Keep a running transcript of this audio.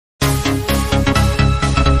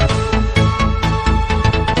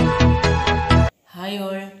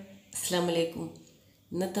അസ്സലാമു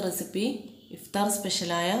ഇന്നത്തെ റെസിപ്പി ഇഫ്താർ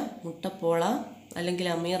സ്പെഷ്യലായ മുട്ടപ്പോള അല്ലെങ്കിൽ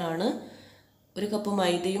അമീർ ആണ്. ഒരു കപ്പ്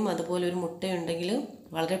മൈദയും അതുപോലെ ഒരു മുട്ടയുണ്ടെങ്കിൽ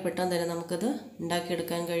വളരെ പെട്ടെന്ന് തന്നെ നമുക്കത്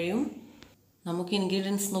ഉണ്ടാക്കിയെടുക്കാൻ കഴിയും. നമുക്ക്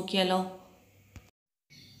ഇൻഗ്രീഡിയൻസ് നോക്കിയാലോ.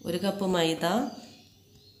 ഒരു കപ്പ് മൈദ,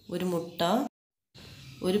 ഒരു മുട്ട,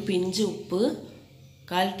 ഒരു പിഞ്ച് ഉപ്പ്,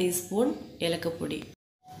 1/4 ടീസ്പൂൺ ഏലക്കപ്പൊടി,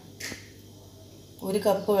 ഒരു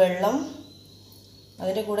കപ്പ് വെള്ളം,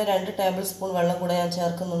 അതിൻ്റെ കൂടെ 2 ടേബിൾ സ്പൂൺ വെള്ളം കൂടെ ഞാൻ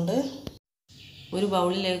ചേർക്കുന്നുണ്ട്. ഒരു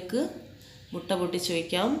ബൗളിലേക്ക് മുട്ട പൊട്ടിച്ച്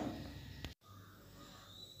വയ്ക്കാം.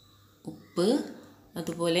 ഉപ്പ്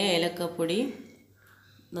അതുപോലെ ഏലക്കപ്പൊടി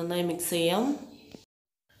നന്നായി മിക്സ് ചെയ്യാം.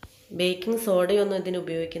 ബേക്കിംഗ് സോഡയൊന്നും ഇതിന്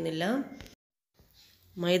ഉപയോഗിക്കുന്നില്ല.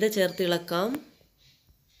 മൈദ ചേർത്ത് ഇളക്കാം.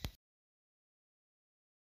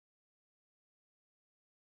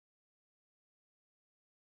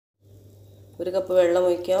 ഒരു കപ്പ് വെള്ളം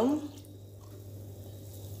ഒഴിക്കാം.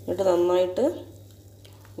 എന്നിട്ട് നന്നായിട്ട്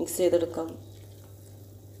മിക്സ് ചെയ്തെടുക്കാം.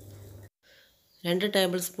 2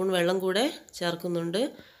 ടേബിൾ സ്പൂൺ വെള്ളം കൂടെ ചേർക്കുന്നുണ്ട്.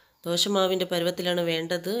 ദോശമാവിൻ്റെ പരുവത്തിലാണ്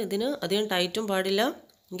വേണ്ടത്. ഇതിന് അധികം ടൈറ്റും പാടില്ല,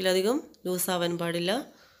 എങ്കിലധികം ലൂസാവാൻ പാടില്ല.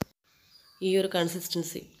 ഈ ഒരു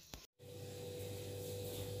കൺസിസ്റ്റൻസി.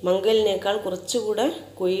 മങ്കലിനേക്കാൾ കുറച്ചുകൂടെ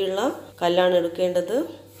കുഴിയുള്ള കല്ലാണ് എടുക്കേണ്ടത്.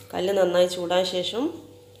 കല്ല് നന്നായി ചൂടായ ശേഷം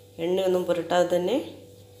എണ്ണയൊന്നും പുരട്ടാതെ തന്നെ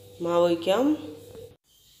മാവ് ഒഴിക്കാം.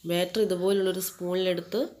 ബാറ്റർ ഇതുപോലുള്ളൊരു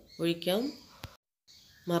സ്പൂണിലെടുത്ത് ഒഴിക്കാം.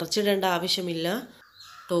 മറിച്ചിടേണ്ട ആവശ്യമില്ല.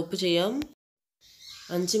 ടോപ്പ് ചെയ്യാം.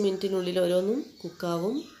 5 മിനിറ്റിനുള്ളിൽ ഓരോന്നും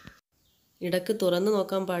കുക്കാവും. ഇടയ്ക്ക് തുറന്ന്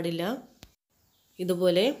നോക്കാൻ പാടില്ല.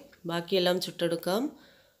 ഇതുപോലെ ബാക്കിയെല്ലാം ചുട്ടെടുക്കാം.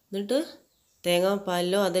 എന്നിട്ട്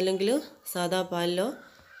തേങ്ങാപ്പാലിലോ അതല്ലെങ്കിൽ സാദാ പാലിലോ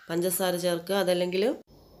പഞ്ചസാര ചേർക്കുക, അതല്ലെങ്കിൽ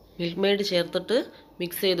മിൽക്ക് മെയ്ഡ് ചേർത്തിട്ട്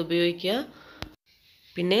മിക്സ് ചെയ്ത് ഉപയോഗിക്കുക.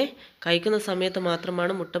 പിന്നെ കഴിക്കുന്ന സമയത്ത്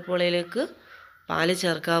മാത്രമാണ് മുട്ടപ്പോളയിലേക്ക് പാല്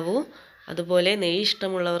ചേർക്കാവൂ. അതുപോലെ നെയ്യ്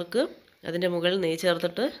ഇഷ്ടമുള്ളവർക്ക് അതിൻ്റെ മുകളിൽ നെയ്യ്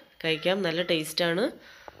ചേർത്തിട്ട് കഴിക്കാം. നല്ല ടേസ്റ്റാണ്.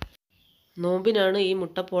 നോമ്പിനാണ് ഈ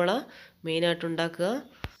മുട്ടപ്പോള മെയിനായിട്ട് ഉണ്ടാക്കുക.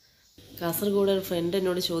 കാസർഗോഡ് ഒരു ഫ്രണ്ട്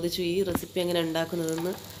എന്നോട് ചോദിച്ചു ഈ റെസിപ്പി എങ്ങനെ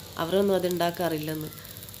ഉണ്ടാക്കുന്നതെന്ന്. അവരൊന്നും അത് ഉണ്ടാക്കാറില്ലെന്ന്.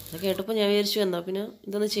 അത് കേട്ടപ്പോൾ ഞാൻ വിചാരിച്ചു എന്നാൽ പിന്നെ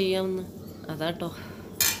ഇതൊന്ന് ചെയ്യാമെന്ന്. അതാട്ടോ.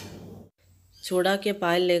 ചൂടാക്കിയ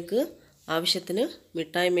പാലിലേക്ക് ആവശ്യത്തിന്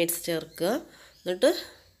മിഠായി മേറ്റ്സ് ചേർക്കുക. എന്നിട്ട്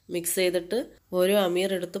മിക്സ് ചെയ്തിട്ട് ഓരോ അമീർ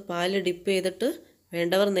എടുത്ത് പാല് ഡിപ്പ് ചെയ്തിട്ട്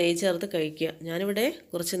വേണ്ടവർ നെയ്യ് ചേർത്ത് കഴിക്കുക. ഞാനിവിടെ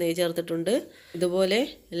കുറച്ച് നെയ്യ് ചേർത്തിട്ടുണ്ട്. ഇതുപോലെ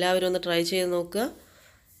എല്ലാവരും ഒന്ന് ട്രൈ ചെയ്ത് നോക്കുക.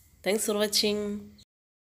 Thanks for watching.